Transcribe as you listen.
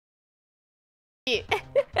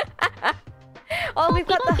Oh, we've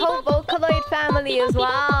got the whole Vocaloid family as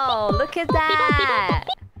well. Look at that.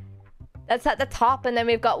 That's at the top, and then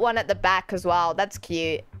we've got one at the back as well. That's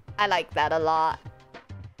cute. I like that a lot.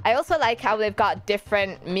 I also like how they've got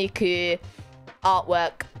different Miku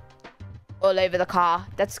artwork all over the car.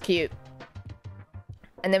 That's cute.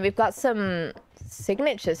 And then we've got some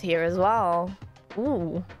signatures here as well.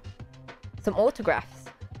 Ooh. Some autographs.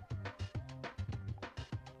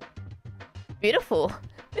 Beautiful.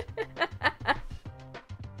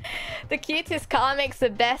 The cutest car makes the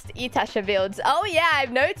best Itasha builds. Oh yeah,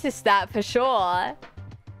 I've noticed that for sure.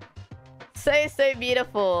 So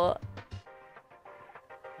beautiful.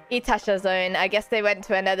 Itasha zone. I guess they went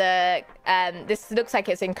to another... this looks like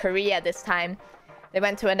it's in Korea this time. They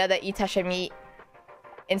went to another Itasha meet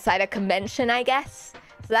inside a convention, I guess.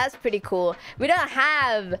 So that's pretty cool. We don't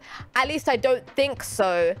have... At least I don't think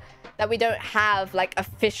so. That we don't have like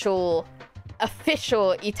official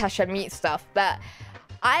Itasha meet stuff. But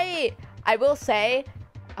I will say...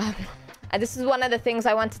 and this is one of the things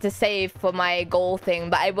I wanted to save for my goal thing,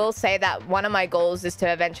 but I will say that one of my goals is to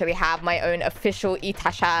eventually have my own official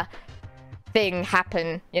Itasha thing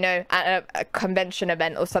happen, you know, at a convention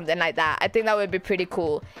event or something like that. I think that would be pretty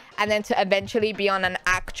cool. And then to eventually be on an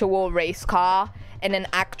actual race car in an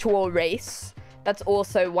actual race. That's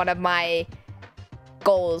also one of my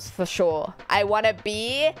goals for sure. I want to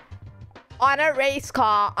be on a race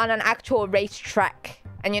car on an actual racetrack.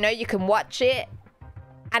 And, you know, you can watch it.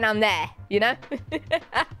 And I'm there, you know?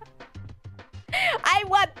 I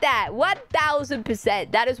want that.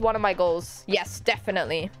 1000%. That is one of my goals. Yes,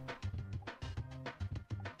 definitely.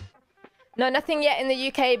 No, nothing yet in the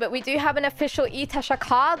UK, but we do have an official Itasha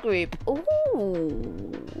car group.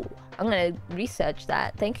 Ooh. I'm going to research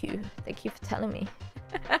that. Thank you. Thank you for telling me.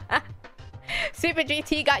 Super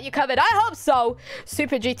GT got you covered. I hope so.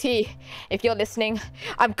 Super GT, if you're listening,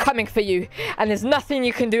 I'm coming for you. And there's nothing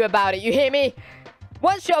you can do about it. You hear me?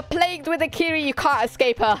 Once you're plagued with a Kiri, you can't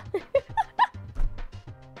escape her.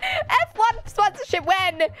 F1 sponsorship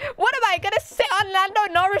when? What am I gonna sit on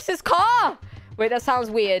Lando Norris's car? Wait, that sounds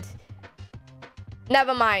weird.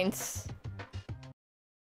 Never mind.